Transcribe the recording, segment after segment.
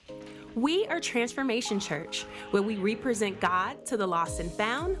We are Transformation Church, where we represent God to the lost and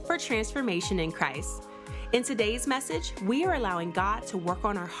found for transformation in Christ. In today's message, we are allowing God to work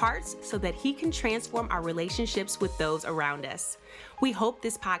on our hearts so that He can transform our relationships with those around us. We hope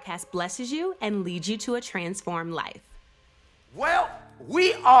this podcast blesses you and leads you to a transformed life. Well,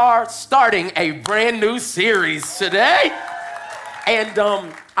 we are starting a brand new series today. And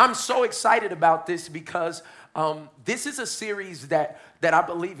I'm so excited about this because this is a series that I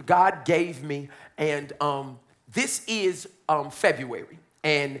believe God gave me. And this is February.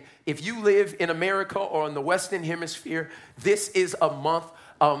 And if you live in America or in the Western Hemisphere, this is a month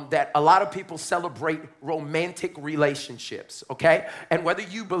that a lot of people celebrate romantic relationships, okay? And whether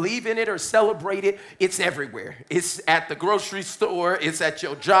you believe in it or celebrate it, it's everywhere. It's at the grocery store, it's at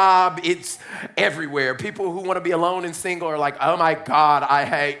your job, it's everywhere. People who want to be alone and single are like, oh my God, I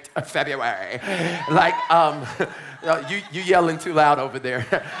hate February. Like, you yelling too loud over there.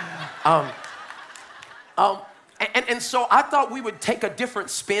 And so I thought we would take a different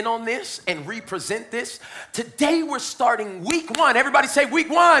spin on this and represent this. Today we're starting week one. Everybody say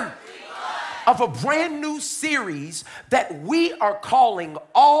week one. Of a brand new series that we are calling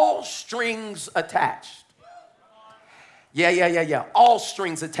All Strings Attached. Yeah. All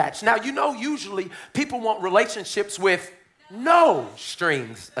strings attached. Now, you know, usually people want relationships with no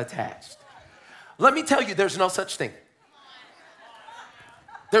strings attached. Let me tell you, there's no such thing.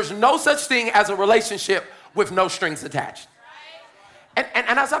 There's no such thing as a relationship with no strings attached. And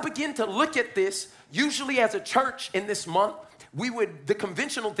as I begin to look at this, usually as a church in this month, the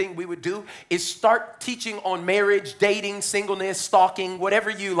conventional thing we would do is start teaching on marriage, dating, singleness, stalking, whatever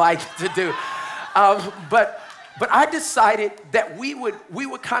you like to do. But I decided that we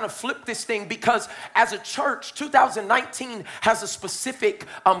would kind of flip this thing because as a church, 2019 has a specific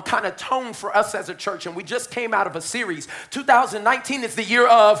kind of tone for us as a church, and we just came out of a series. 2019 is the year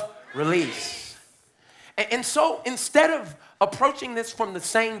of release. And so instead of approaching this from the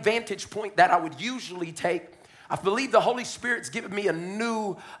same vantage point that I would usually take, I believe the Holy Spirit's given me a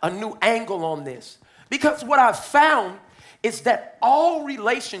new angle on this. Because what I've found is that all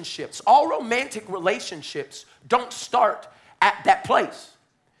relationships, all romantic relationships don't start at that place.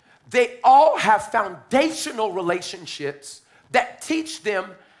 They all have foundational relationships that teach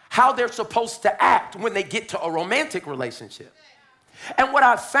them how they're supposed to act when they get to a romantic relationship. And what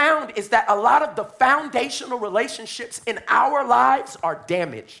I've found is that a lot of the foundational relationships in our lives are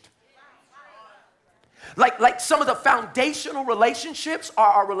damaged. Like some of the foundational relationships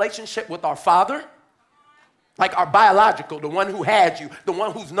are our relationship with our father, like our biological, the one who had you, the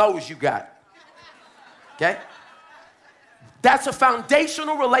one whose nose you got. Okay? That's a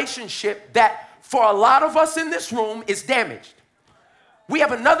foundational relationship that for a lot of us in this room is damaged. We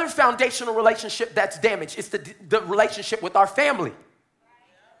have another foundational relationship that's damaged. It's the relationship with our family.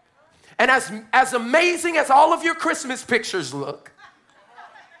 And as amazing as all of your Christmas pictures look,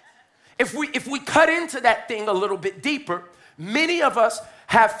 if we cut into that thing a little bit deeper, many of us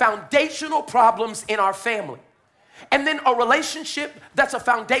have foundational problems in our family. And then a relationship that's a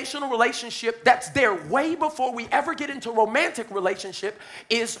foundational relationship that's there way before we ever get into romantic relationship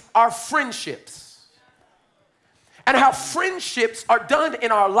is our friendships. And how friendships are done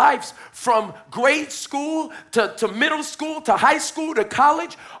in our lives from grade school to middle school to high school to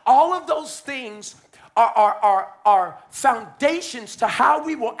college. All of those things are foundations to how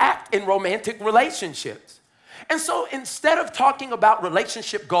we will act in romantic relationships. And so instead of talking about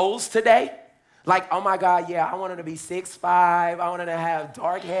relationship goals today, like, oh my God, yeah, I wanted to be 6'5", I wanted to have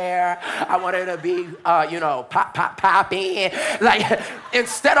dark hair, I wanted to be, poppy. Like,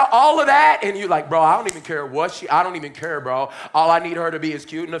 instead of all of that, and you're like, bro, I don't even care I don't even care, bro. All I need her to be is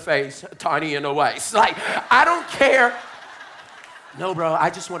cute in the face, tiny in the waist. Like, I don't care. No, bro, I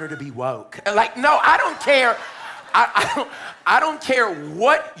just want her to be woke. Like, no, I don't care. I don't care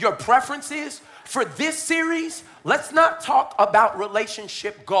what your preference is. For this series, let's not talk about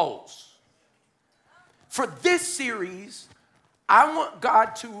relationship goals. For this series, I want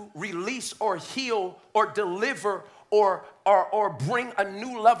God to release or heal or deliver or bring a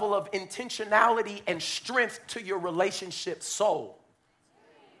new level of intentionality and strength to your relationship soul.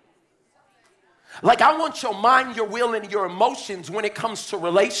 Like, I want your mind, your will, and your emotions when it comes to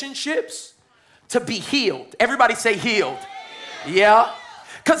relationships to be healed. Everybody say healed. Yeah.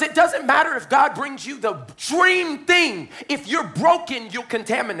 Because it doesn't matter if God brings you the dream thing. If you're broken, you'll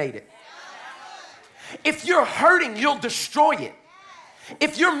contaminate it. If you're hurting, you'll destroy it.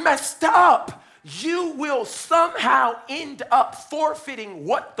 If you're messed up, you will somehow end up forfeiting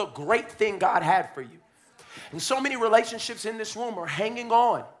what the great thing God had for you. And so many relationships in this room are hanging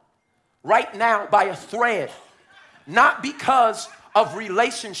on right now by a thread, not because of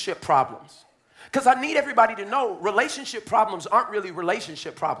relationship problems. Because I need everybody to know relationship problems aren't really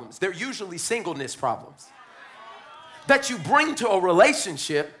relationship problems. They're usually singleness problems that you bring to a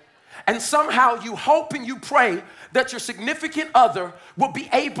relationship, and somehow you hope and you pray that your significant other will be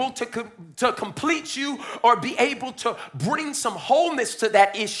able to complete you or be able to bring some wholeness to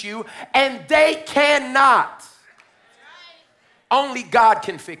that issue, and they cannot. Only God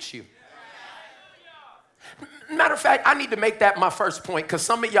can fix you. Matter of fact, I need to make that my first point, because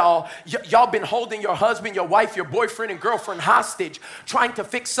some of y'all been holding your husband, your wife, your boyfriend, and girlfriend hostage trying to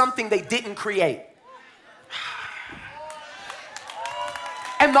fix something they didn't create.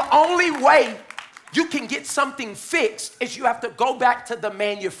 And the only way you can get something fixed is you have to go back to the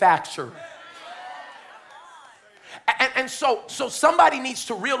manufacturer. And so somebody needs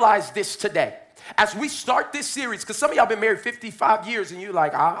to realize this today. As we start this series, because some of y'all been married 55 years and you're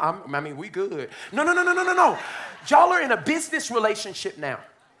like, I mean, we good. No. Y'all are in a business relationship now.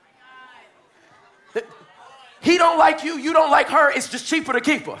 He don't like you, you don't like her, it's just cheaper to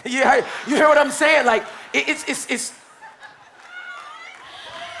keep her. Yeah, you hear what I'm saying? Like, it's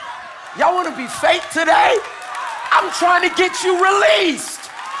y'all want to be fake today? I'm trying to get you released.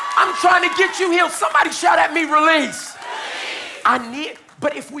 I'm trying to get you healed. Somebody shout at me, release.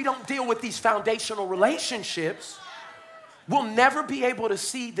 But if we don't deal with these foundational relationships, we'll never be able to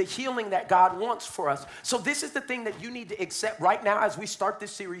see the healing that God wants for us. So this is the thing that you need to accept right now as we start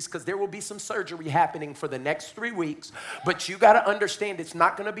this series, because there will be some surgery happening for the next 3 weeks. But you got to understand, it's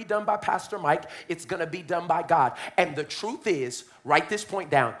not going to be done by Pastor Mike. It's going to be done by God. And the truth is, write this point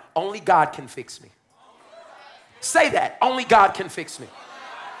down, only God can fix me. Say that, only God can fix me.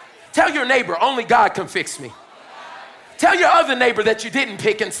 Tell your neighbor, only God can fix me. Tell your other neighbor that you didn't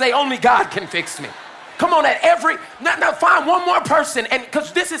pick and say, only God can fix me. Come on, now find one more person, and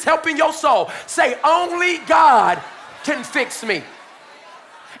because this is helping your soul. Say, only God can fix me.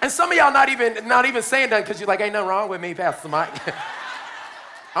 And some of y'all not even saying that because you're like, ain't nothing wrong with me, Pastor Mike.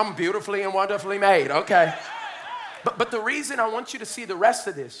 I'm beautifully and wonderfully made, okay. But the reason I want you to see the rest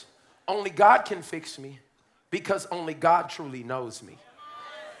of this, only God can fix me, because only God truly knows me.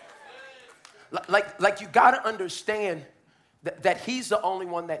 Like you got to understand that he's the only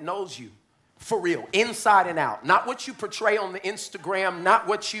one that knows you for real, inside and out. Not what you portray on the Instagram, not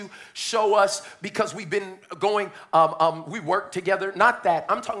what you show us because we've been going, we work together. Not that.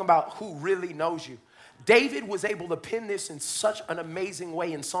 I'm talking about who really knows you. David was able to pin this in such an amazing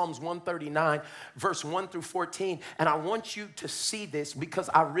way in Psalms 139, verse 1 through 14. And I want you to see this because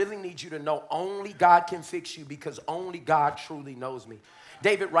I really need you to know only God can fix you, because only God truly knows me.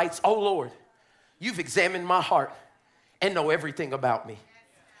 David writes, "Oh Lord, you've examined my heart and know everything about me.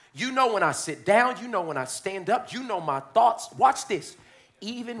 You know when I sit down, you know when I stand up, you know my thoughts." Watch this.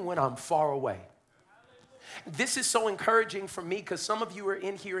 "Even when I'm far away." This is so encouraging for me because some of you are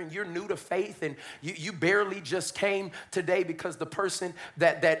in here and you're new to faith and you barely just came today because the person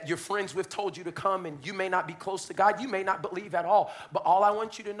that you're friends with told you to come, and you may not be close to God. You may not believe at all. But all I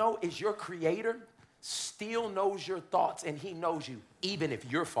want you to know is your Creator still knows your thoughts, and He knows you even if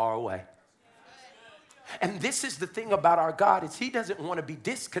you're far away. And this is the thing about our God, is He doesn't want to be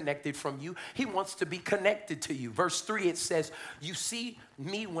disconnected from you. He wants to be connected to you. Verse 3, it says, "You see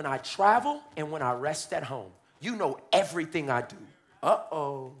me when I travel and when I rest at home. You know everything I do."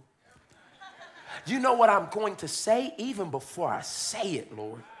 Uh-oh. You know what I'm going to say even before I say it,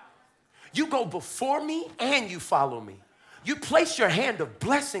 Lord. You go before me and you follow me. You place your hand of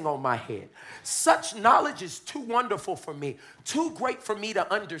blessing on my head. Such knowledge is too wonderful for me, too great for me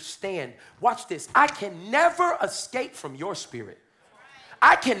to understand. Watch this. I can never escape from your spirit.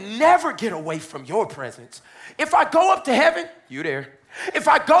 I can never get away from your presence. If I go up to heaven, you there. If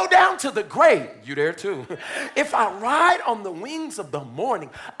I go down to the grave, you there too. If I ride on the wings of the morning,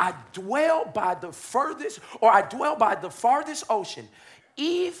 I dwell by the farthest ocean.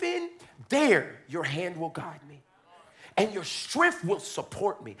 Even there, your hand will guide me, and your strength will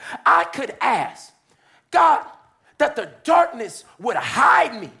support me. I could ask God that the darkness would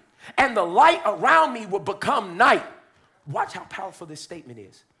hide me and the light around me would become night. Watch how powerful this statement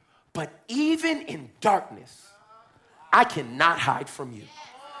is. But even in darkness, I cannot hide from you.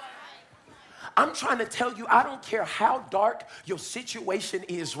 I'm trying to tell you, I don't care how dark your situation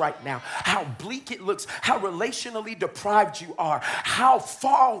is right now, how bleak it looks, how relationally deprived you are, how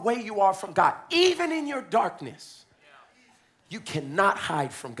far away you are from God. Even in your darkness, you cannot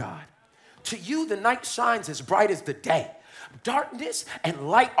hide from God. To you, the night shines as bright as the day. Darkness and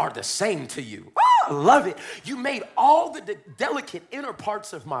light are the same to you. Oh, I love it. You made all the delicate inner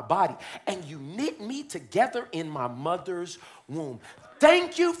parts of my body, and you knit me together in my mother's womb.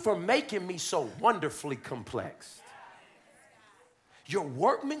 Thank you for making me so wonderfully complex. Your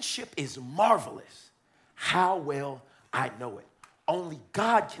workmanship is marvelous. How well I know it. Only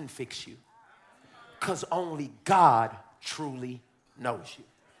God can fix you, because only God truly knows you.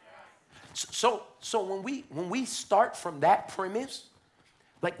 So when we start from that premise,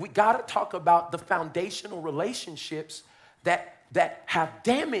 like, we got to talk about the foundational relationships that have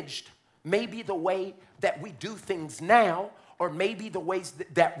damaged maybe the way that we do things now, or maybe the ways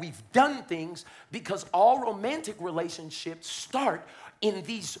that we've done things, because all romantic relationships start in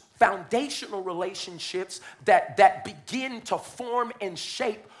these foundational relationships that begin to form and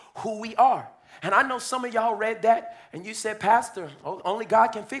shape who we are. And I know some of y'all read that and you said, Pastor, only God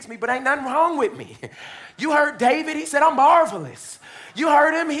can fix me, but ain't nothing wrong with me. You heard David, he said, I'm marvelous. You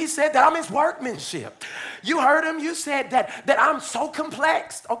heard him, he said that I'm his workmanship. You heard him, you said that I'm so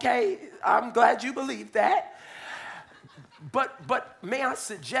complex. Okay, I'm glad you believe that. But may I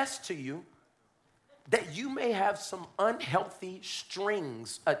suggest to you that you may have some unhealthy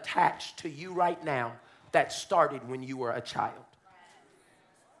strings attached to you right now that started when you were a child.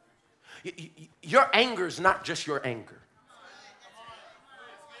 Your anger is not just your anger.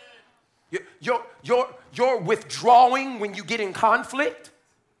 Your withdrawing when you get in conflict,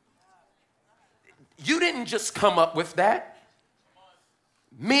 you didn't just come up with that.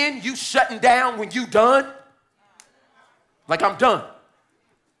 Men, you shutting down when you done. Like, I'm done.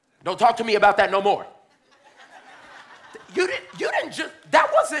 Don't talk to me about that no more. You didn't just,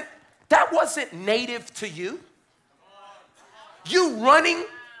 that wasn't native to you. You running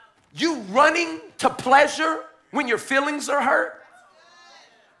to pleasure when your feelings are hurt.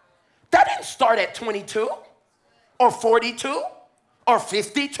 That didn't start at 22 or 42 or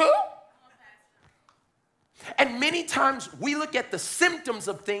 52. And many times we look at the symptoms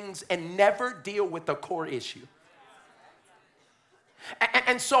of things and never deal with the core issue.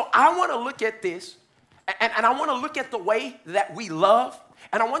 And so I want to look at this, and I want to look at the way that we love.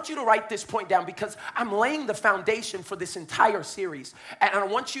 And I want you to write this point down, because I'm laying the foundation for this entire series. And I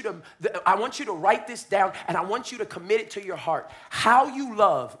want you to write this down, and I want you to commit it to your heart. How you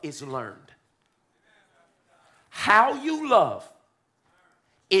love is learned. How you love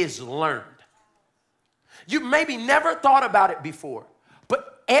is learned. You maybe never thought about it before,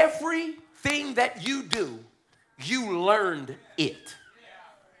 but everything that you do, you learned it.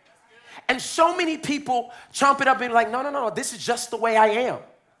 And so many people chomp it up and be like, no, this is just the way I am.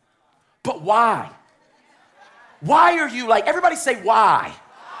 But why? Why are you like, everybody say why.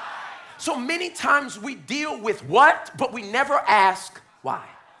 So many times we deal with what, but we never ask why.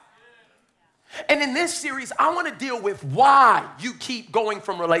 And in this series, I want to deal with why you keep going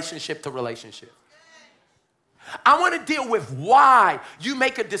from relationship to relationship. I want to deal with why you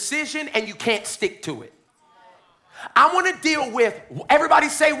make a decision and you can't stick to it. I want to deal with, everybody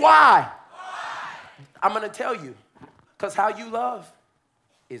say why. I'm going to tell you, because how you love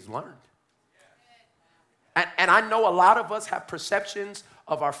is learned. And I know a lot of us have perceptions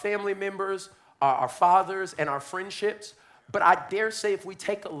of our family members, our fathers, and our friendships. But I dare say if we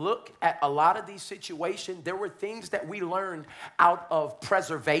take a look at a lot of these situations, there were things that we learned out of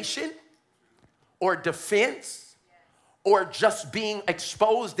preservation or defense or just being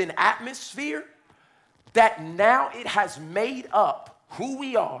exposed in atmosphere, that now it has made up who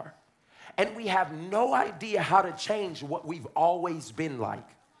we are, and we have no idea how to change what we've always been like.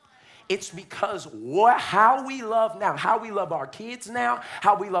 It's because how we love now, how we love our kids now,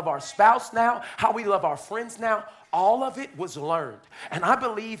 how we love our spouse now, how we love our friends now, all of it was learned. And I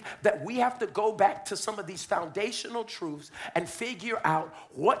believe that we have to go back to some of these foundational truths and figure out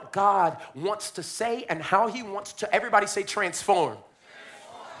what God wants to say and how he wants to, everybody say transform.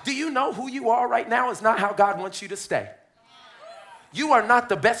 Do you know who you are right now is not how God wants you to stay? You are not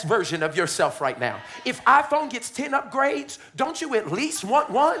the best version of yourself right now. If iPhone gets 10 upgrades, don't you at least want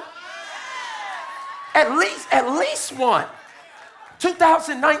one? At least one.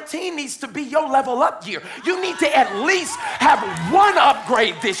 2019 needs to be your level up year. You need to at least have one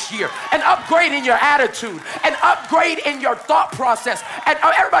upgrade this year. An upgrade in your attitude. An upgrade in your thought process. And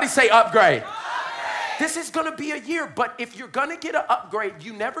everybody say upgrade. This is going to be a year, but if you're going to get an upgrade,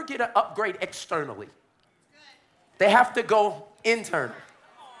 you never get an upgrade externally. They have to go internal.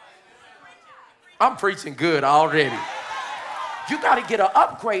 I'm preaching good already. You got to get an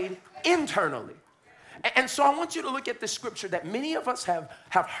upgrade internally. And so I want you to look at this scripture that many of us have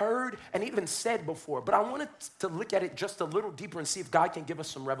heard and even said before, but I wanted to look at it just a little deeper and see if God can give us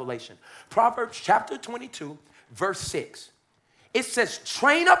some revelation. Proverbs chapter 22, verse 6. It says,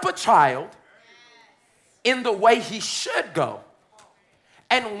 train up a child in the way he should go,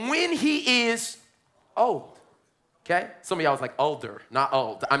 and when he is old. Okay? Some of y'all was like older, not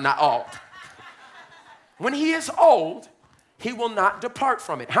old. I'm not old. When he is old, he will not depart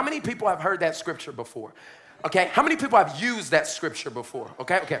from it. How many people have heard that scripture before? Okay, how many people have used that scripture before?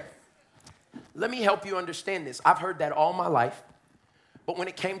 Okay. Let me help you understand this. I've heard that all my life, but when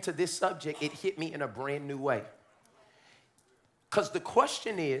it came to this subject, it hit me in a brand new way. Because the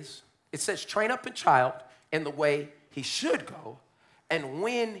question is, it says, train up a child in the way he should go, and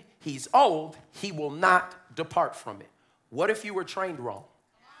when he's old, he will not depart from it. What if you were trained wrong?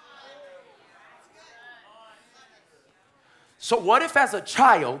 So what if as a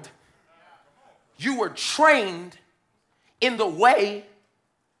child, you were trained in the way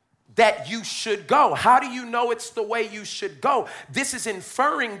that you should go? How do you know it's the way you should go? This is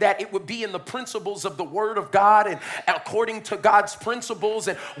inferring that it would be in the principles of the Word of God and according to God's principles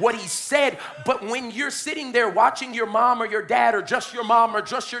and what He said. But when you're sitting there watching your mom or your dad, or just your mom or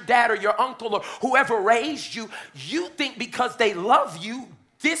just your dad or your uncle or whoever raised you, you think because they love you,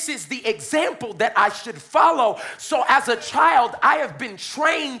 this is the example that I should follow. So as a child, I have been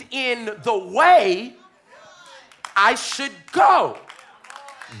trained in the way I should go.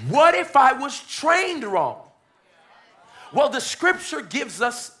 What if I was trained wrong? Well, the scripture gives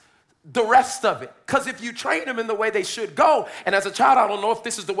us the rest of it. Because if you train them in the way they should go, and as a child, I don't know if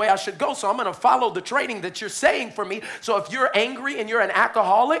this is the way I should go, so I'm going to follow the training that you're saying for me. So if you're angry and you're an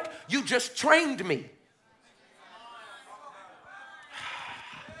alcoholic, you just trained me.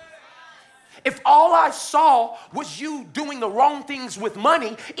 If all I saw was you doing the wrong things with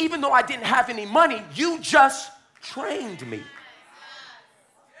money, even though I didn't have any money, you just trained me.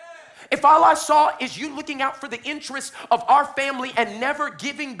 If all I saw is you looking out for the interests of our family and never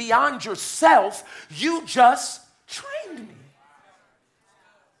giving beyond yourself, you just trained me.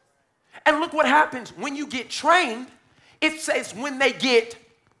 And look what happens when you get trained. It says when they get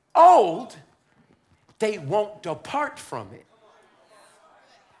old, they won't depart from it.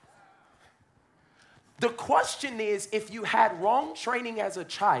 The question is, if you had wrong training as a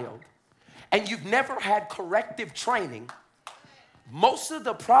child and you've never had corrective training, most of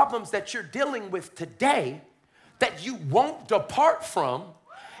the problems that you're dealing with today that you won't depart from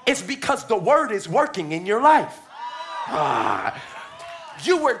is because the word is working in your life.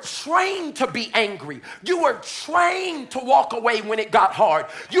 You were trained to be angry. You were trained to walk away when it got hard.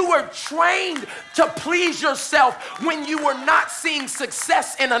 You were trained to please yourself when you were not seeing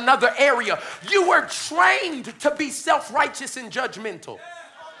success in another area. You were trained to be self-righteous and judgmental.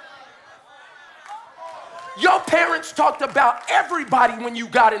 Your parents talked about everybody when you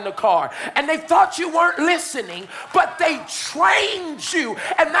got in the car, and they thought you weren't listening, but they trained you.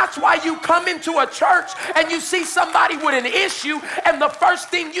 And that's why you come into a church and you see somebody with an issue, and the first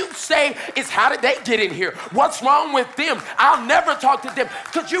thing you say is, how did they get in here? What's wrong with them? I'll never talk to them,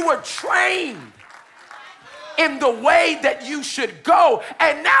 because you were trained in the way that you should go,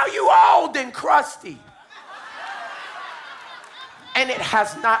 and now you old and crusty, and it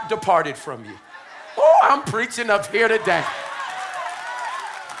has not departed from you. Oh, I'm preaching up here today.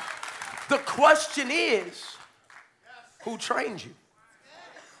 The question is, who trained you?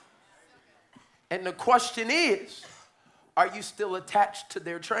 And the question is, are you still attached to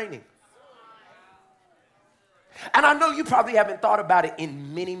their training? And I know you probably haven't thought about it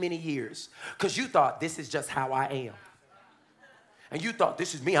in many, many years, because you thought this is just how I am. And you thought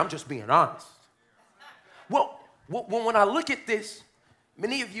this is me, I'm just being honest. Well, when I look at this,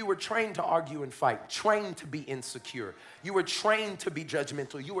 many of you were trained to argue and fight, trained to be insecure. You were trained to be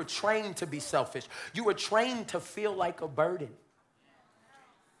judgmental. You were trained to be selfish. You were trained to feel like a burden.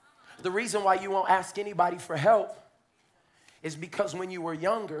 The reason why you won't ask anybody for help is because when you were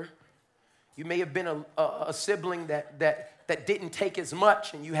younger, you may have been a sibling that didn't take as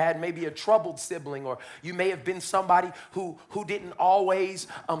much, and you had maybe a troubled sibling, or you may have been somebody who didn't always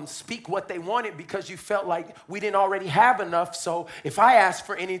speak what they wanted because you felt like we didn't already have enough, so if I ask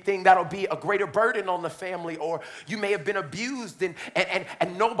for anything, that'll be a greater burden on the family. Or you may have been abused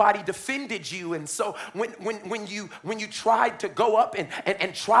and nobody defended you, and so when you tried to go up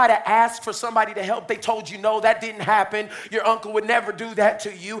and try to ask for somebody to help, they told you no, that didn't happen, your uncle would never do that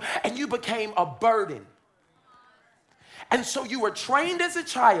to you, and you became a burden. And so you were trained as a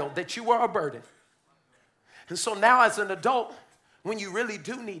child that you were a burden. And so now as an adult, when you really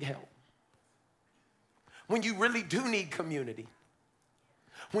do need help, when you really do need community,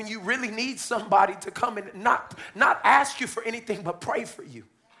 when you really need somebody to come and not ask you for anything but pray for you,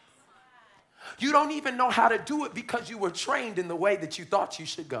 you don't even know how to do it because you were trained in the way that you thought you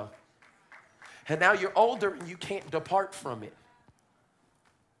should go. And now you're older and you can't depart from it.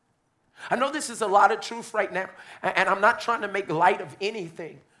 I know this is a lot of truth right now, and I'm not trying to make light of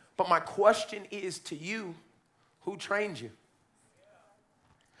anything, but my question is to you, who trained you?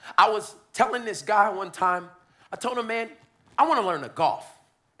 I was telling this guy one time, I told him, man, I want to learn to golf.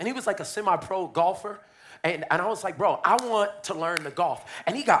 And he was like a semi-pro golfer. And I was like, bro, I want to learn to golf.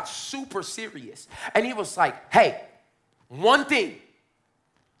 And he got super serious. And he was like, hey, one thing,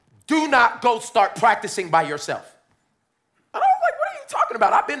 do not go start practicing by yourself. And I was like, what are you talking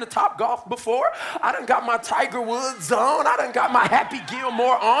about? I've been to Top Golf before. I done got my Tiger Woods on. I done got my Happy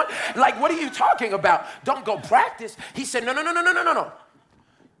Gilmore on. Like, what are you talking about? Don't go practice. He said, no.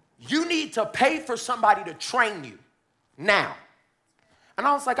 You need to pay for somebody to train you now. And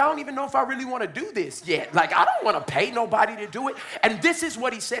I was like, I don't even know if I really want to do this yet. Like, I don't want to pay nobody to do it. And this is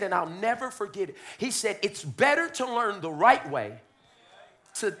what he said, and I'll never forget it. He said, it's better to learn the right way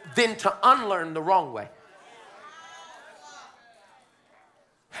than to unlearn the wrong way.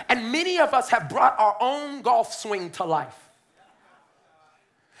 And many of us have brought our own golf swing to life.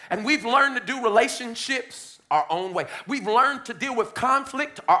 And we've learned to do relationships our own way. We've learned to deal with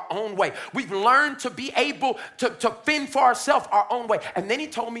conflict our own way. We've learned to be able to fend for ourselves our own way. And then he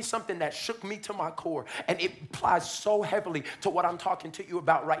told me something that shook me to my core, and it applies so heavily to what I'm talking to you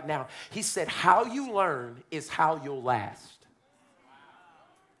about right now. He said, how you learn is how you'll last.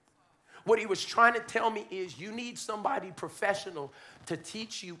 What he was trying to tell me is you need somebody professional to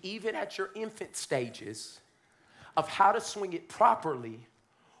teach you, even at your infant stages, of how to swing it properly,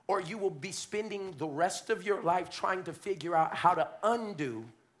 or you will be spending the rest of your life trying to figure out how to undo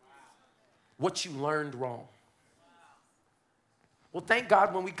what you learned wrong. Well, thank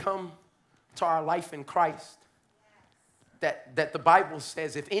God when we come to our life in Christ, that the Bible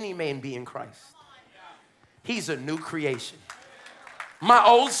says, if any man be in Christ, he's a new creation. My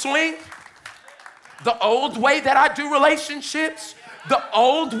old swing, the old way that I do relationships, the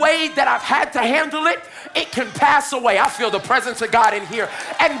old way that I've had to handle it, it can pass away. I feel the presence of God in here.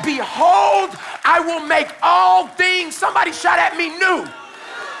 And behold, I will make all things, somebody shout at me, new.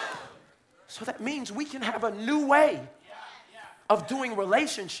 So that means we can have a new way of doing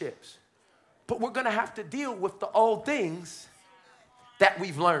relationships. But we're going to have to deal with the old things that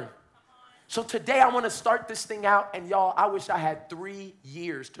we've learned. So today I want to start this thing out, and y'all, I wish I had 3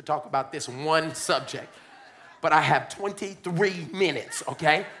 years to talk about this one subject, but I have 23 minutes,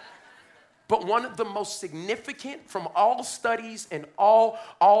 okay? But one of the most significant, from all studies and all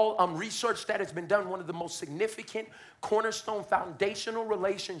research that has been done, one of the most significant cornerstone foundational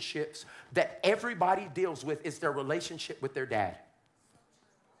relationships that everybody deals with is their relationship with their dad.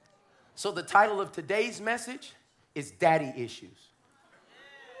 So the title of today's message is Daddy Issues.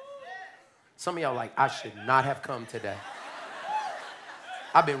 Some of y'all are like, I should not have come today.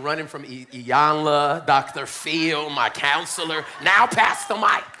 I've been running from Iyanla, Dr. Phil, my counselor, now Pastor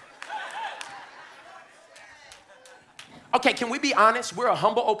Mike. Okay, can we be honest? We're a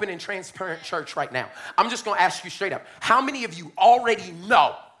humble, open, and transparent church right now. I'm just going to ask you straight up. How many of you already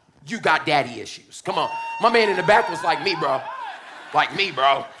know you got daddy issues? Come on. My man in the back was like me, bro. Like me,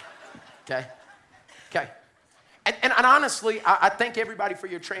 bro. Okay? And honestly, I thank everybody for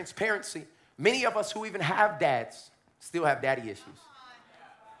your transparency. Many of us who even have dads still have daddy issues.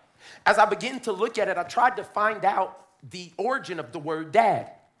 As I begin to look at it, I tried to find out the origin of the word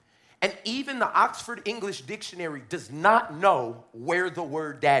dad. And even the Oxford English Dictionary does not know where the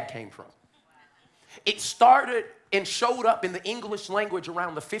word dad came from. It started and showed up in the English language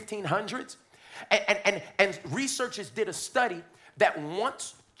around the 1500s. And researchers did a study that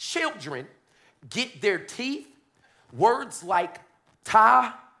once children get their teeth, words like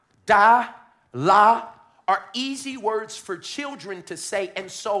ta, da, la are easy words for children to say,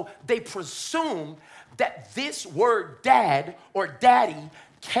 and so they presumed that this word dad or daddy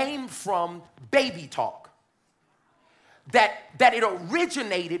came from baby talk, that it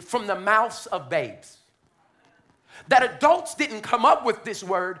originated from the mouths of babes, that adults didn't come up with this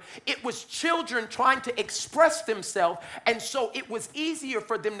word. It was children trying to express themselves, and so it was easier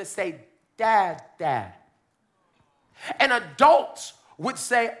for them to say dad, dad. And adults would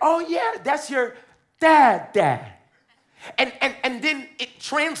say, oh yeah, that's your dad, dad. And then it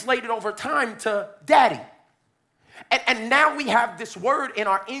translated over time to daddy. And now we have this word in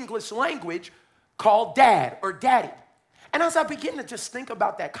our English language called dad or daddy. And as I begin to just think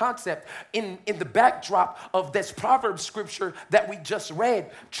about that concept in the backdrop of this Proverbs scripture that we just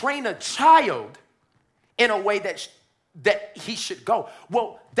read, train a child in a way that he should go.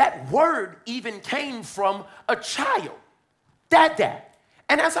 Well, that word even came from a child, dad.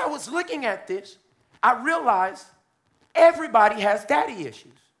 And as I was looking at this, I realized everybody has daddy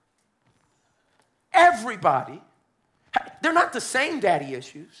issues. Everybody. They're not the same daddy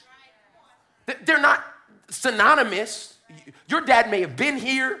issues. They're not synonymous. Your dad may have been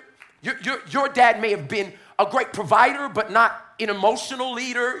here. Your dad may have been a great provider, but not an emotional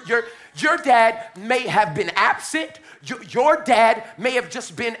leader. Your dad may have been absent. Your dad may have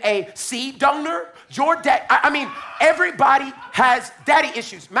just been a seed donor. Your dad, I mean, everybody has daddy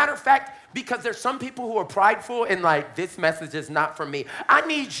issues. Matter of fact, because there's some people who are prideful and like, this message is not for me. I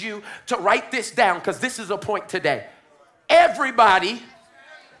need you to write this down because this is a point today. Everybody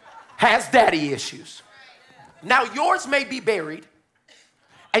has daddy issues. Now, yours may be buried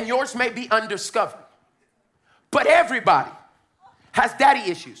and yours may be undiscovered, but everybody has daddy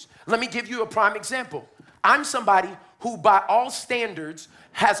issues. Let me give you a prime example. I'm somebody who, by all standards,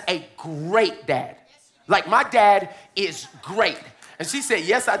 has a great dad. Like, my dad is great. And she said,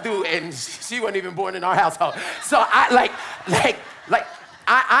 yes, I do. And she wasn't even born in our household. So I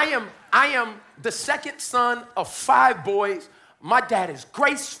am the second son of 5 boys. My dad is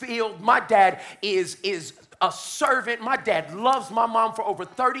grace-filled. My dad is a servant. My dad loves my mom for over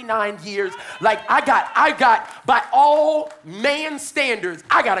 39 years. Like, I got, by all man standards,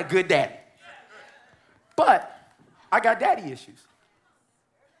 I got a good daddy. But I got daddy issues.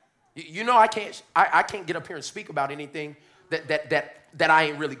 You know, I can't get up here and speak about anything that I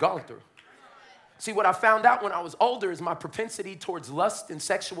ain't really gone through. See, what I found out when I was older is my propensity towards lust and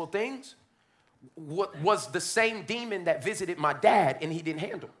sexual things was the same demon that visited my dad and he didn't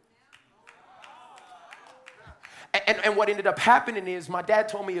handle. And what ended up happening is my dad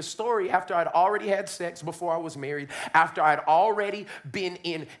told me a story after I'd already had sex before I was married, after I'd already been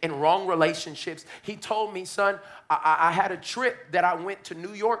in wrong relationships. He told me, son, I had a trip that I went to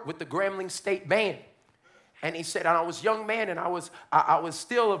New York with the Grambling State Band. And he said, and I was a young man and I was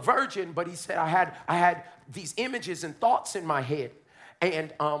still a virgin, but he said I had these images and thoughts in my head.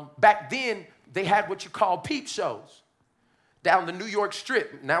 And back then, they had what you call peep shows down the New York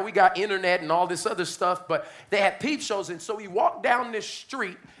Strip. Now we got internet and all this other stuff, but they had peep shows. And so we walked down this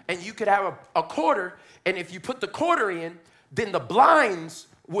street and you could have a quarter. And if you put the quarter in, then the blinds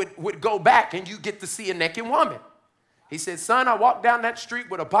would go back and you get to see a naked woman. He said, son, I walked down that street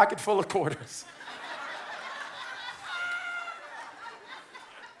with a pocket full of quarters.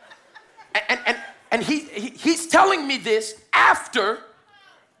 And he's telling me this after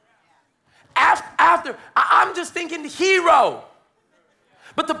I'm just thinking hero.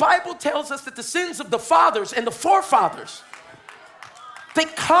 But the Bible tells us that the sins of the fathers and the forefathers, they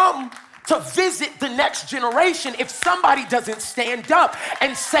come to visit the next generation if somebody doesn't stand up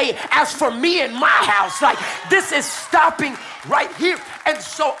and say, as for me and my house, like, this is stopping right here. And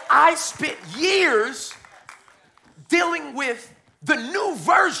so I spent years dealing with the new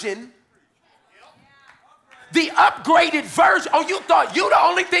version, the upgraded version. Oh, you thought you the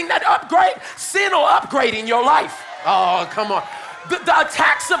only thing that upgrade? Sin will upgrade in your life. Oh, come on. The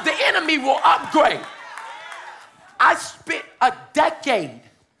attacks of the enemy will upgrade. I spent a decade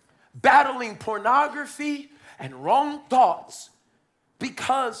battling pornography and wrong thoughts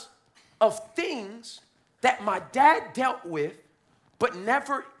because of things that my dad dealt with but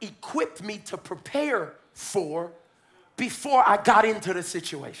never equipped me to prepare for before I got into the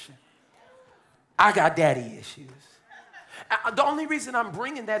situation. I got daddy issues. The only reason I'm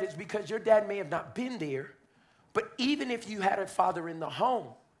bringing that is because your dad may have not been there, but even if you had a father in the home,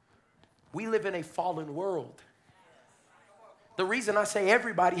 we live in a fallen world. The reason I say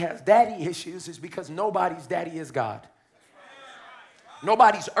everybody has daddy issues is because nobody's daddy is God.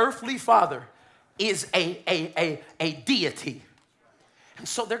 Nobody's earthly father is a deity. And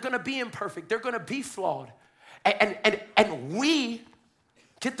so they're going to be imperfect. They're going to be flawed. And we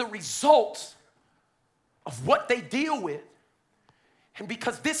get the results of what they deal with. And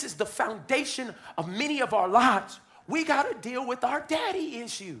because this is the foundation of many of our lives, we got to deal with our daddy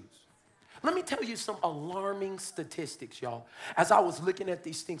issues. Let me tell you some alarming statistics, y'all, as I was looking at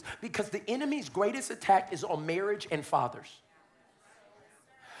these things, because the enemy's greatest attack is on marriage and fathers.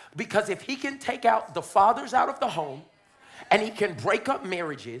 Because if he can take out the fathers out of the home and he can break up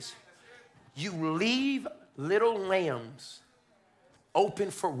marriages, you leave little lambs open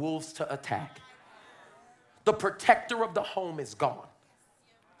for wolves to attack. The protector of the home is gone.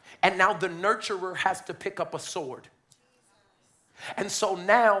 And now the nurturer has to pick up a sword. And so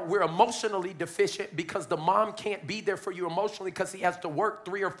now we're emotionally deficient because the mom can't be there for you emotionally because he has to work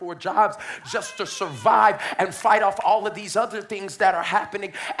 3 or 4 jobs just to survive and fight off all of these other things that are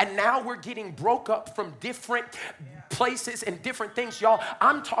happening. And now we're getting broke up from different places and different things. Y'all,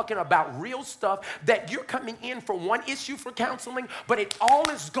 I'm talking about real stuff that you're coming in for one issue for counseling, but it all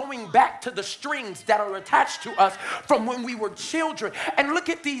is going back to the strings that are attached to us from when we were children. And look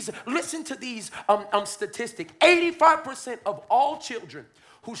at these, listen to these statistics. 85% of all children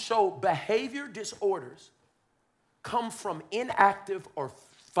who show behavior disorders come from inactive or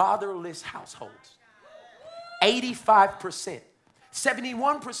fatherless households. 85%.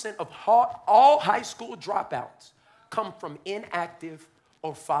 71% of all high school dropouts come from inactive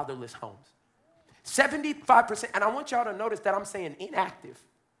or fatherless homes. 75%, and I want y'all to notice that I'm saying inactive.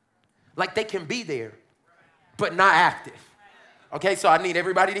 Like they can be there, but not active. Okay, so I need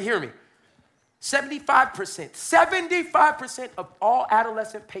everybody to hear me. 75% of all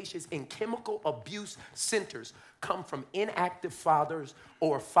adolescent patients in chemical abuse centers come from inactive fathers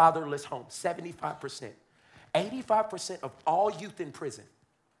or fatherless homes. 75%. 85% of all youth in prison.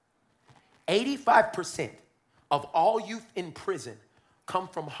 85% of all youth in prison come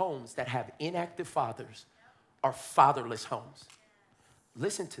from homes that have inactive fathers or fatherless homes.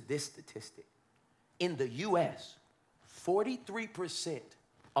 Listen to this statistic. In the U.S., 43%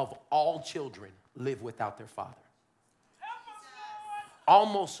 of all children live without their father.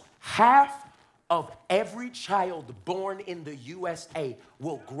 Almost half of every child born in the USA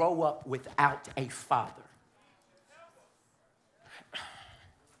will grow up without a father.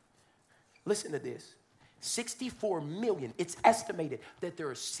 Listen to this. 64 million, it's estimated that there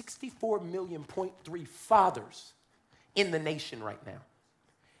are 64.3 million fathers in the nation right now.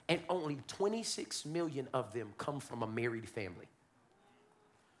 And only 26 million of them come from a married family.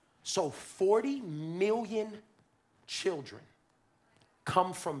 So 40 million children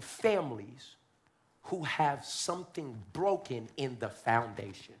come from families who have something broken in the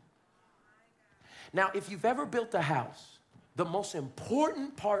foundation. Now, if you've ever built a house, the most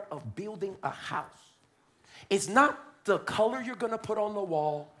important part of building a house is not the color you're going to put on the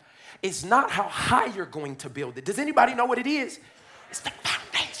wall. It's not how high you're going to build it. Does anybody know what it is? It's the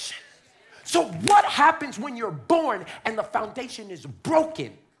foundation. So what happens when you're born and the foundation is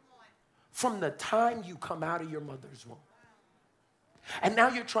broken? From the time you come out of your mother's womb. And now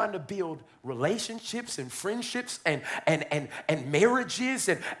you're trying to build relationships and friendships and marriages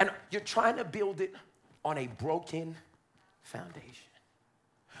and you're trying to build it on a broken foundation.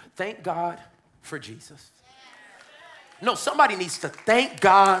 Thank God for Jesus. No, somebody needs to thank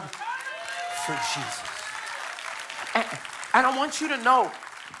God for Jesus. And I want you to know,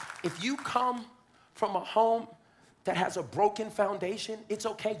 if you come from a home that has a broken foundation, it's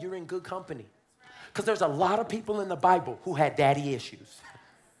okay, you're in good company. Because there's a lot of people in the Bible who had daddy issues.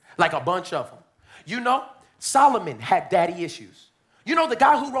 Like a bunch of them. You know, Solomon had daddy issues. You know, the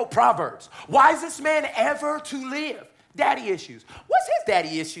guy who wrote Proverbs, wisest man ever to live, daddy issues. What's his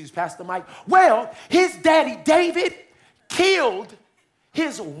daddy issues, Pastor Mike? Well, his daddy David killed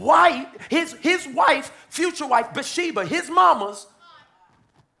his wife, future wife, Bathsheba, his mama's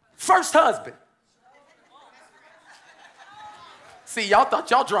first husband. See, y'all thought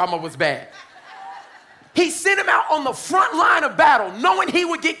y'all drama was bad. He sent him out on the front line of battle knowing he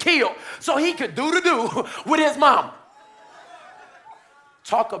would get killed so he could do with his mama.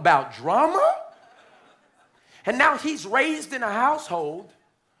 Talk about drama. And now he's raised in a household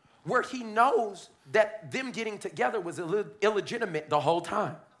where he knows that them getting together was illegitimate the whole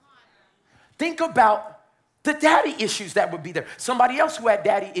time. Think about the daddy issues that would be there. Somebody else who had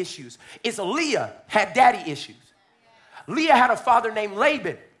daddy issues is Leah had daddy issues. Leah had a father named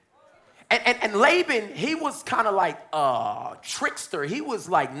Laban. And Laban, he was kind of like a trickster. He was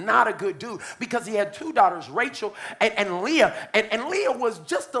like not a good dude because he had two daughters, Rachel and Leah. And Leah was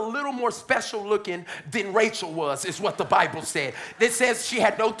just a little more special looking than Rachel was, is what the Bible said. It says she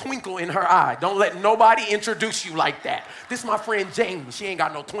had no twinkle in her eye. Don't let nobody introduce you like that. This is my friend Jamie. She ain't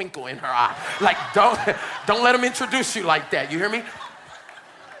got no twinkle in her eye. Like, don't let them introduce you like that. You hear me?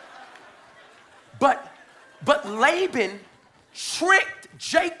 But Laban tricked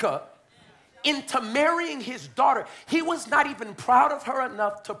Jacob into marrying his daughter. He was not even proud of her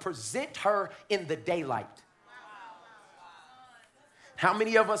enough to present her in the daylight. How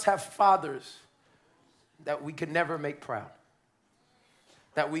many of us have fathers that we could never make proud?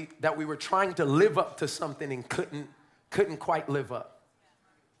 That we were trying to live up to something and couldn't quite live up.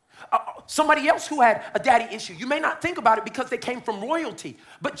 Somebody else who had a daddy issue. You may not think about it because they came from royalty,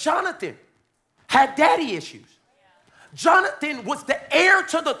 but Jonathan had daddy issues. Jonathan was the heir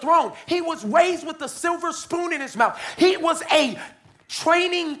to the throne. He was raised with a silver spoon in his mouth. He was a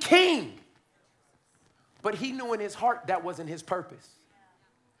training king. But he knew in his heart that wasn't his purpose.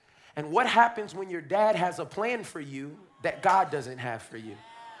 And what happens when your dad has a plan for you that God doesn't have for you?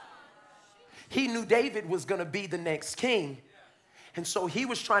 He knew David was going to be the next king. And so he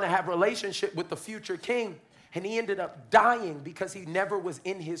was trying to have a relationship with the future king. And he ended up dying because he never was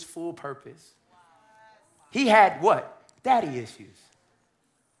in his full purpose. He had what? Daddy issues.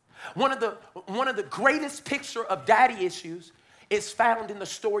 One of the greatest picture of daddy issues is found in the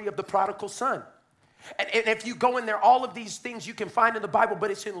story of the prodigal son. And if you go in there, all of these things you can find in the Bible,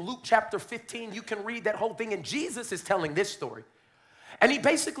 but it's in Luke chapter 15. You can read that whole thing, and Jesus is telling this story. And he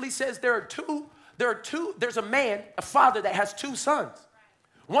basically says there's a man, a father that has two sons.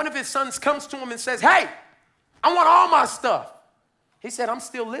 One of his sons comes to him and says, hey, I want all my stuff. He said, I'm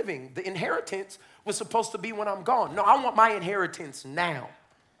still living. The inheritance was supposed to be when I'm gone. No, I want my inheritance now.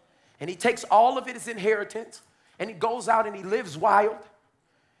 And he takes all of his inheritance and he goes out and he lives wild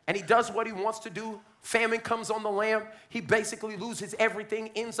and he does what he wants to do. Famine comes on the land. He basically loses everything,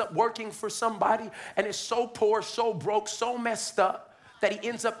 ends up working for somebody and is so poor, so broke, so messed up that he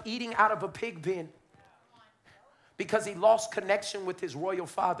ends up eating out of a pig pen because he lost connection with his royal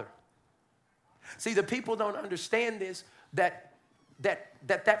father. See, the people don't understand this,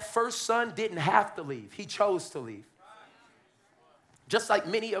 that first son didn't have to leave. He chose to leave. Just like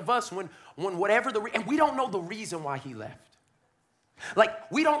many of us, when whatever and we don't know the reason why he left.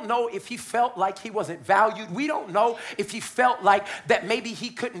 Like, we don't know if he felt like he wasn't valued. We don't know if he felt like that maybe he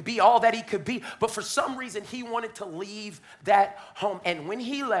couldn't be all that he could be. But for some reason, he wanted to leave that home. And when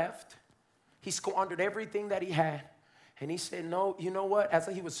he left, he squandered everything that he had. And he said, no, you know what? As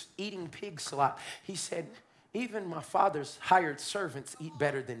he was eating pig slop, he said, even my father's hired servants eat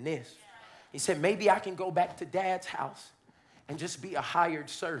better than this. He said, maybe I can go back to dad's house and just be a hired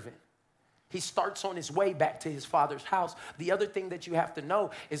servant. He starts on his way back to his father's house. The other thing that you have to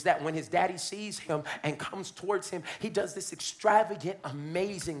know is that when his daddy sees him and comes towards him, he does this extravagant,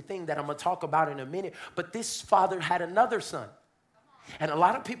 amazing thing that I'm going to talk about in a minute. But this father had another son. And a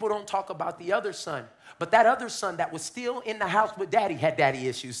lot of people don't talk about the other son. But that other son that was still in the house with daddy had daddy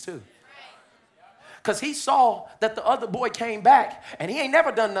issues too. Because he saw that the other boy came back and he ain't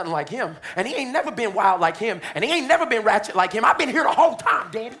never done nothing like him. And he ain't never been wild like him. And he ain't never been ratchet like him. I've been here the whole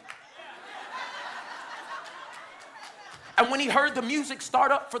time, daddy. And when he heard the music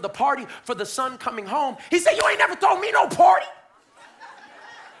start up for the party for the son coming home, he said, you ain't never thrown me no party.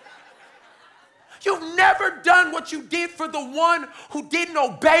 You've never done what you did for the one who didn't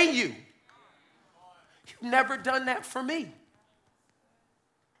obey you. You've never done that for me.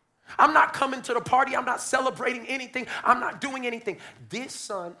 I'm not coming to the party. I'm not celebrating anything. I'm not doing anything. This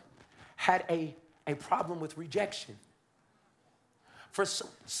son had a problem with rejection. For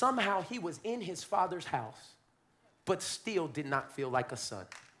somehow he was in his father's house, but still did not feel like a son.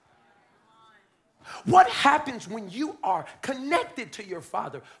 What happens when you are connected to your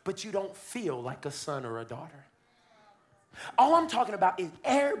father, but you don't feel like a son or a daughter? All I'm talking about is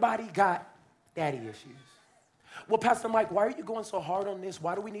everybody got daddy issues. Well, Pastor Mike, why are you going so hard on this?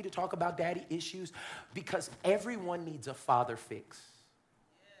 Why do we need to talk about daddy issues? Because everyone needs a father fix.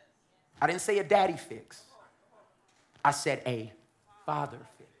 I didn't say a daddy fix. I said a father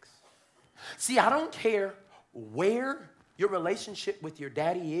fix. See, I don't care where your relationship with your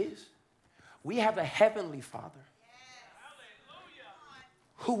daddy is. We have a heavenly Father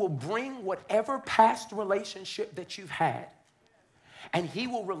who will bring whatever past relationship that you've had, and he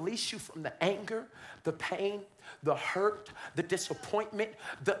will release you from the anger, the pain, the hurt, the disappointment,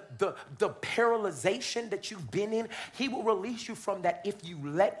 the paralyzation that you've been in. He will release you from that if you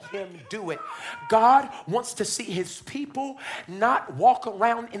let him do it. God wants to see his people not walk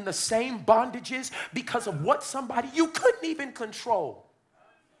around in the same bondages because of what somebody you couldn't even control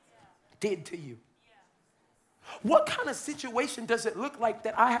did to you. What kind of situation does it look like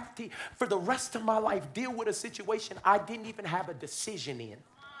that I have to, for the rest of my life, deal with a situation I didn't even have a decision in?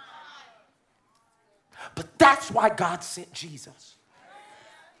 But that's why God sent Jesus.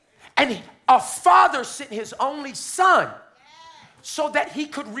 And a father sent his only son so that he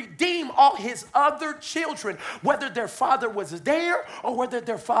could redeem all his other children, whether their father was there or whether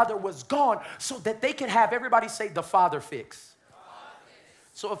their father was gone, so that they could have, everybody say, the father fix.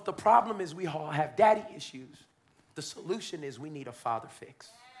 So if the problem is we all have daddy issues, the solution is we need a father fix.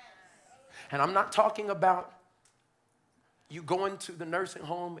 And I'm not talking about you going to the nursing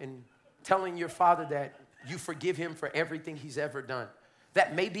home and telling your father that you forgive him for everything he's ever done.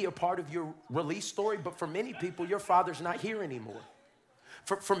 That may be a part of your release story, but for many people, your father's not here anymore.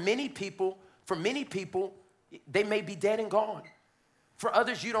 For many people, they may be dead and gone. For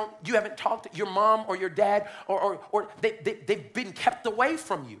others, you haven't talked to your mom or your dad, or they've been kept away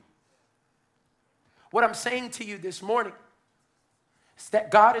from you. What I'm saying to you this morning is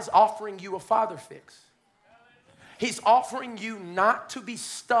that God is offering you a father fix. He's offering you not to be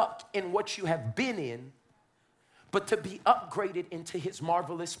stuck in what you have been in, but to be upgraded into his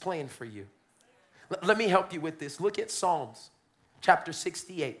marvelous plan for you. Let me help you with this. Look at Psalms chapter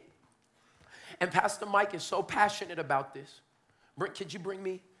 68. And Pastor Mike is so passionate about this. Could you bring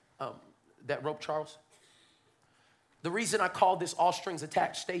me that rope, Charles? The reason I call this all strings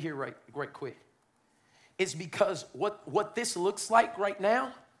attached, stay here right quick, is because what this looks like right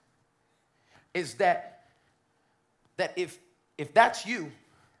now is that if if that's you,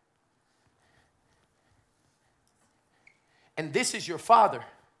 and this is your father,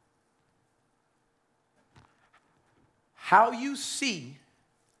 how you see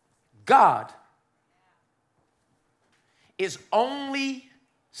God is only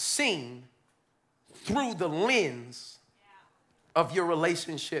seen through the lens of your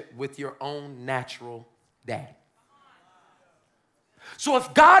relationship with your own natural dad. So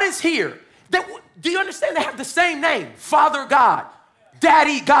if God is here, do you understand they have the same name? Father God,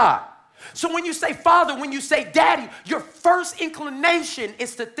 Daddy God. So when you say father, when you say daddy, your first inclination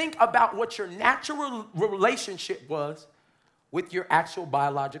is to think about what your natural relationship was with your actual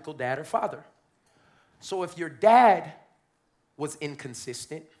biological dad or father. So if your dad was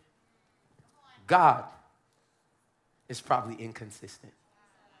inconsistent, God is probably inconsistent.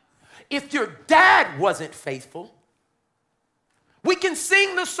 If your dad wasn't faithful, we can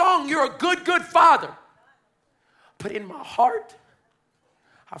sing the song, "You're a good, good father." But in my heart,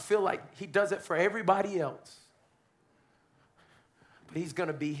 I feel like he does it for everybody else. But he's going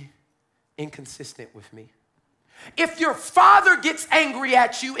to be inconsistent with me. If your father gets angry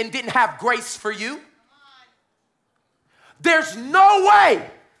at you and didn't have grace for you, there's no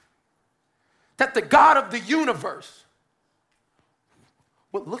way that the God of the universe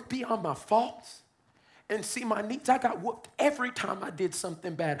would look beyond my faults and see my needs. I got whooped every time I did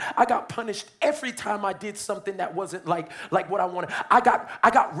something bad. I got punished every time I did something that wasn't like what I wanted. I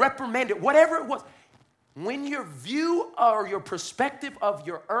got reprimanded, whatever it was. When your view or your perspective of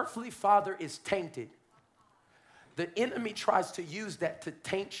your earthly father is tainted, the enemy tries to use that to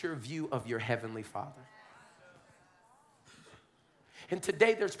taint your view of your heavenly father. And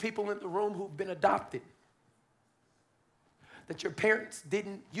today there's people in the room who've been adopted, that your parents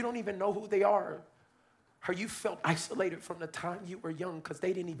you don't even know who they are, or you felt isolated from the time you were young because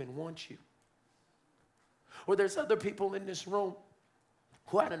they didn't even want you. Or there's other people in this room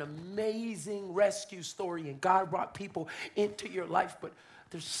who had an amazing rescue story and God brought people into your life, but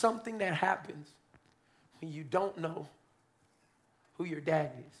there's something that happens when you don't know who your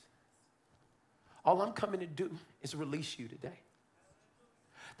dad is. All I'm coming to do is release you today.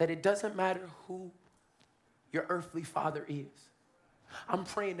 That it doesn't matter who your earthly father is. I'm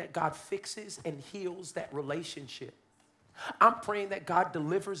praying that God fixes and heals that relationship. I'm praying that God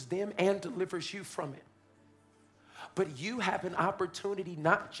delivers them and delivers you from it. But you have an opportunity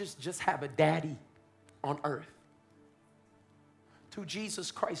not just have a daddy on earth. Through Jesus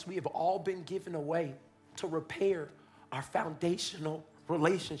Christ, we have all been given a way to repair our foundational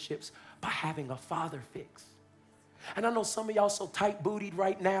relationships by having a father fix. And I know some of y'all so tight-bootied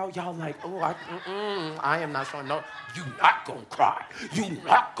right now. Y'all like, oh, I am not showing no. You not gonna cry. You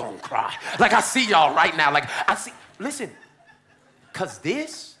not gonna cry. Like I see y'all right now. Like I see. Listen, because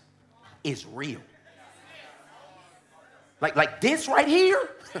this is real. Like this right here.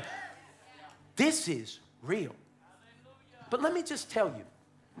 This is real. But let me just tell you,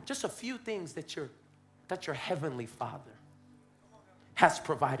 just a few things that your heavenly Father has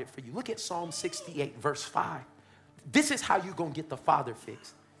provided for you. Look at Psalm 68, verse 5. This is how you're going to get the father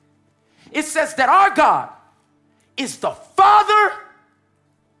fixed. It says that our God is the father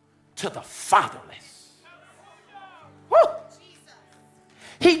to the fatherless. Woo!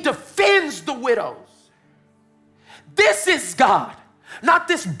 He defends the widows. This is God. Not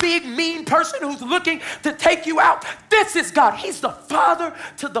this big, mean person who's looking to take you out. This is God. He's the father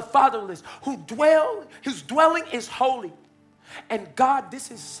to the fatherless, whose dwelling is holy. And God, this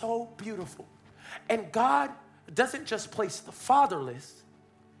is so beautiful. And God doesn't just place the fatherless,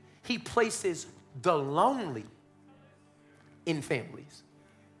 he places the lonely in families.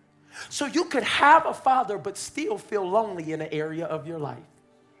 So you could have a father but still feel lonely in an area of your life.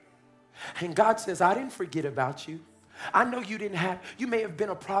 And God says, I didn't forget about you. I know you may have been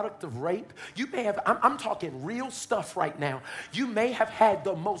a product of rape. You may have, I'm talking real stuff right now. You may have had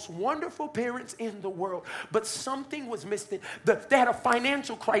the most wonderful parents in the world, but something was missing. They had a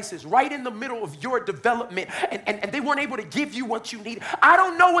financial crisis right in the middle of your development, and they weren't able to give you what you needed. I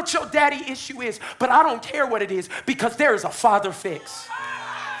don't know what your daddy issue is, but I don't care what it is because there is a father fix.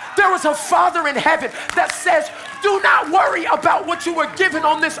 There is a Father in heaven that says, do not worry about what you were given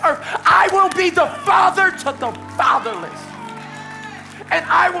on this earth. I will be the father to the fatherless. And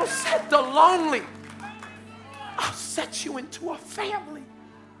I will set the lonely. I'll set you into a family.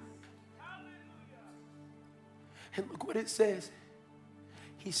 And look what it says.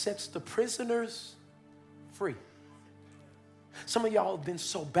 He sets the prisoners free. Some of y'all have been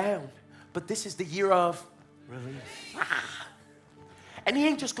so bound, but this is the year of release. And he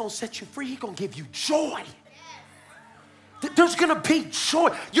ain't just going to set you free. He's going to give you joy. There's gonna be joy.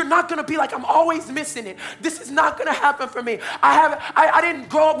 You're not gonna be like, I'm always missing it. This is not gonna happen for me. I didn't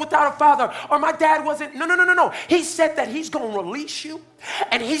grow up without a father, or my dad wasn't. No. He said that he's gonna release you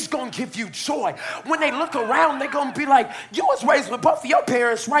and he's gonna give you joy. When they look around, they're gonna be like, you was raised with both of your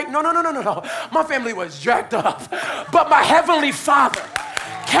parents, right? No. My family was jacked up. But my heavenly Father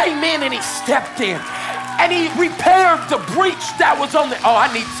came in and he stepped in and he repaired the breach that was on the, oh,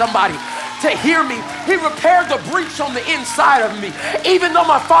 I need somebody to hear me. He repaired the breach on the inside of me. Even though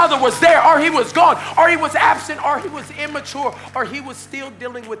my father was there, or he was gone, or he was absent, or he was immature, or he was still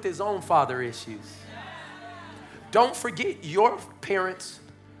dealing with his own father issues. Don't forget, your parents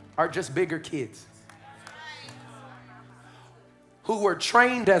are just bigger kids who were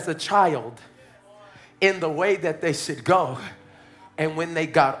trained as a child in the way that they should go. And when they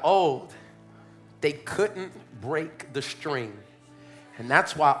got old, they couldn't break the string. And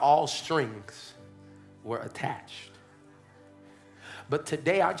that's why all strings were attached. But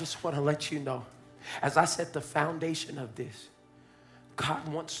today, I just want to let you know, as I set the foundation of this, God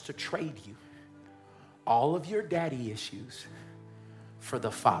wants to trade you all of your daddy issues for the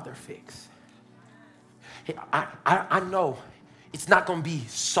father fix. Hey, I know it's not going to be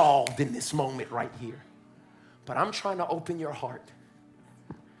solved in this moment right here, but I'm trying to open your heart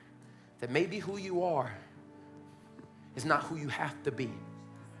that maybe who you are is not who you have to be.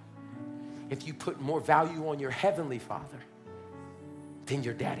 If you put more value on your heavenly Father than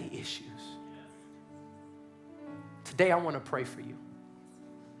your daddy issues. Today I want to pray for you.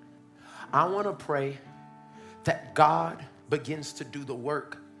 I want to pray that God begins to do the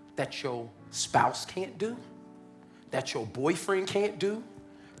work that your spouse can't do, that your boyfriend can't do,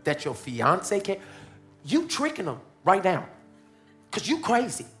 that your fiance can't. You tricking them right now because you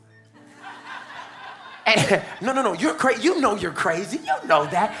crazy. And, no, you're crazy. You know you're crazy. You know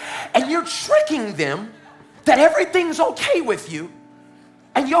that. And you're tricking them that everything's okay with you.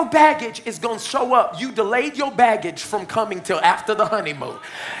 And your baggage is going to show up. You delayed your baggage from coming till after the honeymoon.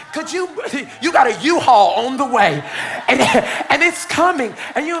 Because you got a U-Haul on the way. And it's coming.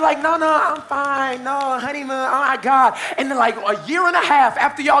 And you're like, no, I'm fine. No, honeymoon, oh my God. And then like a year and a half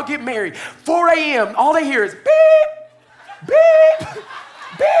after y'all get married, 4 a.m., all they hear is beep, beep,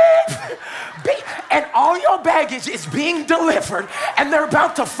 beep, beep. And all your baggage is being delivered. And they're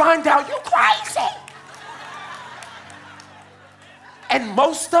about to find out you're crazy. And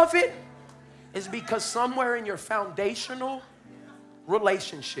most of it is because somewhere in your foundational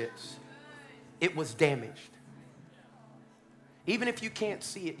relationships, it was damaged. Even if you can't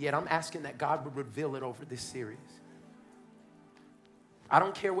see it yet, I'm asking that God would reveal it over this series. I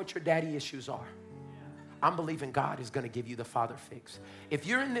don't care what your daddy issues are. I'm believing God is going to give you the father fix. If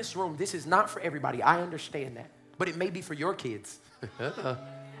you're in this room, this is not for everybody. I understand that. But it may be for your kids. It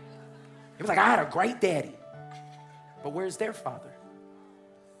was like, I had a great daddy. But where's their father?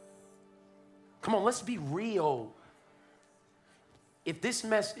 Come on, let's be real. If this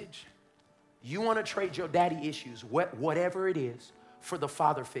message, you want to trade your daddy issues, whatever it is, for the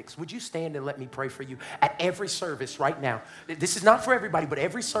father fix, would you stand and let me pray for you at every service right now? This is not for everybody, but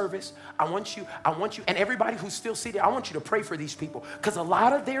every service, I want you, and everybody who's still seated, I want you to pray for these people because a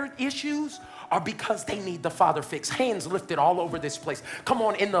lot of their issues are because they need the father fix. Hands lifted all over this place. Come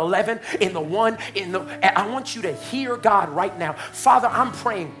on, in the 11, in the 1, I want you to hear God right now. Father, I'm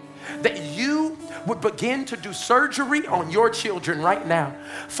praying that you would begin to do surgery on your children right now.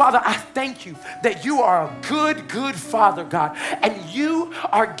 Father, I thank you that you are a good, good Father, God, and you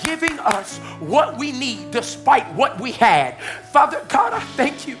are giving us what we need despite what we had. Father, God, I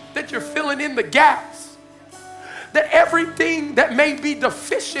thank you that you're filling in the gaps. That everything that may be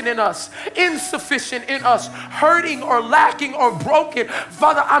deficient in us, insufficient in us, hurting or lacking or broken,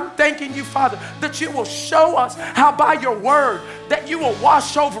 Father, I'm thanking you, Father, that you will show us how by your word that you will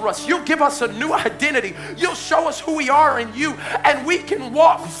wash over us. You'll give us a new identity. You'll show us who we are in you, and we can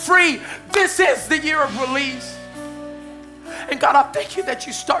walk free. This is the year of release. And God, I thank you that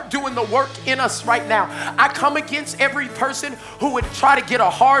you start doing the work in us right now. I come against every person who would try to get a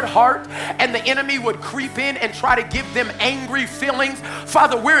hard heart and the enemy would creep in and try to give them angry feelings.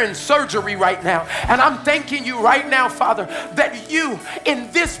 Father, we're in surgery right now. And I'm thanking you right now, Father, that you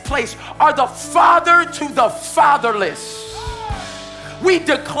in this place are the father to the fatherless. We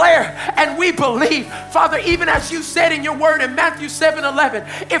declare and we believe, Father, even as you said in your word in Matthew 7:11,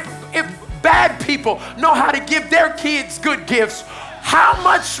 if bad people know how to give their kids good gifts, how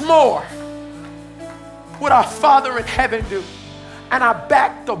much more would our Father in heaven do? And I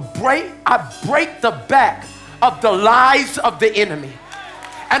break the back of the lies of the enemy.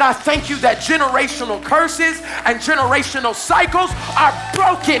 And I thank you that generational curses and generational cycles are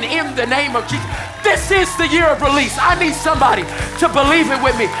broken in the name of Jesus. This is the year of release. I need somebody to believe it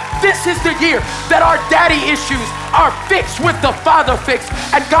with me. This is the year that our daddy issues are fixed with the Father fix.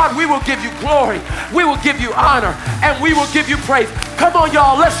 And God, we will give you glory. We will give you honor. And we will give you praise. Come on,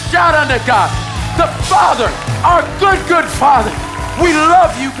 y'all. Let's shout unto God. The Father, our good, good Father. We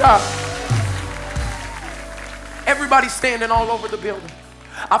love you, God. Everybody standing all over the building.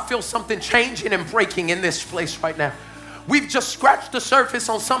 I feel something changing and breaking in this place right now. We've just scratched the surface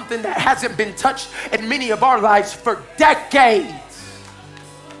on something that hasn't been touched in many of our lives for decades.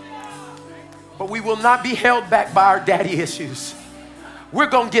 But we will not be held back by our daddy issues. We're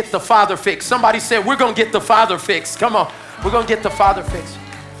going to get the Father fix. Somebody said, we're going to get the Father fix. Come on. We're going to get the Father fix.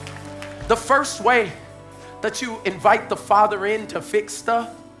 The first way that you invite the Father in to fix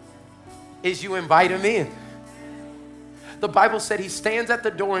stuff is you invite him in. The Bible said he stands at the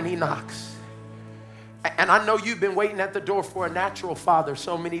door and he knocks. And I know you've been waiting at the door for a natural father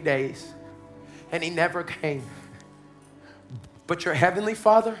so many days, and he never came. But your heavenly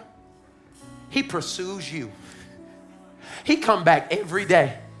Father, he pursues you. He come back every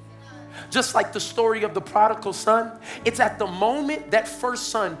day. Just like the story of the prodigal son, it's at the moment that first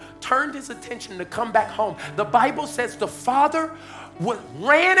son turned his attention to come back home. The Bible says the father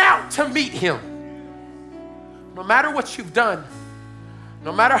ran out to meet him. No matter what you've done,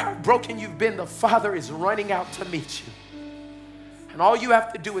 no matter how broken you've been, the Father is running out to meet you. And all you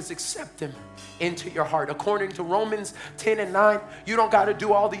have to do is accept him into your heart. According to Romans 10:9, you don't got to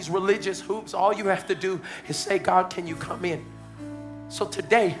do all these religious hoops. All you have to do is say, God, can you come in? So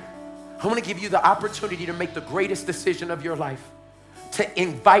today, I want to give you the opportunity to make the greatest decision of your life, to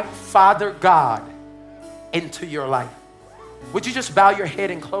invite Father God into your life. Would you just bow your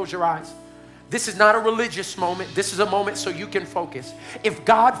head and close your eyes? This is not a religious moment. This is a moment so you can focus. If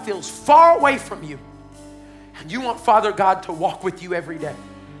God feels far away from you and you want Father God to walk with you every day,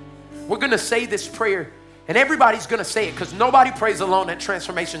 we're going to say this prayer, and everybody's going to say it because nobody prays alone at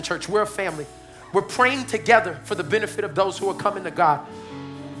Transformation Church. We're a family. We're praying together for the benefit of those who are coming to God.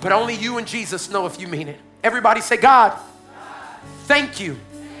 But only you and Jesus know if you mean it. Everybody say, God, thank you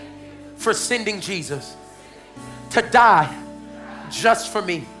for sending Jesus to die just for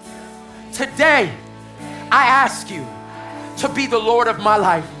me. Today, I ask you to be the Lord of my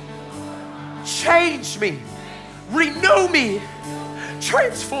life. Change me, renew me,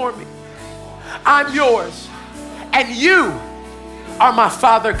 transform me. I'm yours, and you are my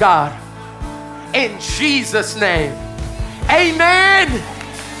Father God. In Jesus' name, amen,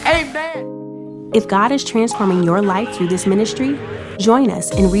 amen. If God is transforming your life through this ministry, join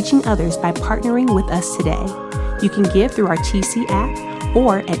us in reaching others by partnering with us today. You can give through our TC app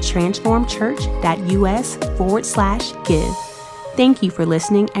or at transformchurch.us/give. Thank you for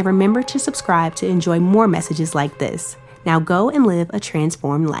listening, and remember to subscribe to enjoy more messages like this. Now go and live a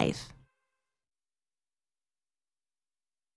transformed life.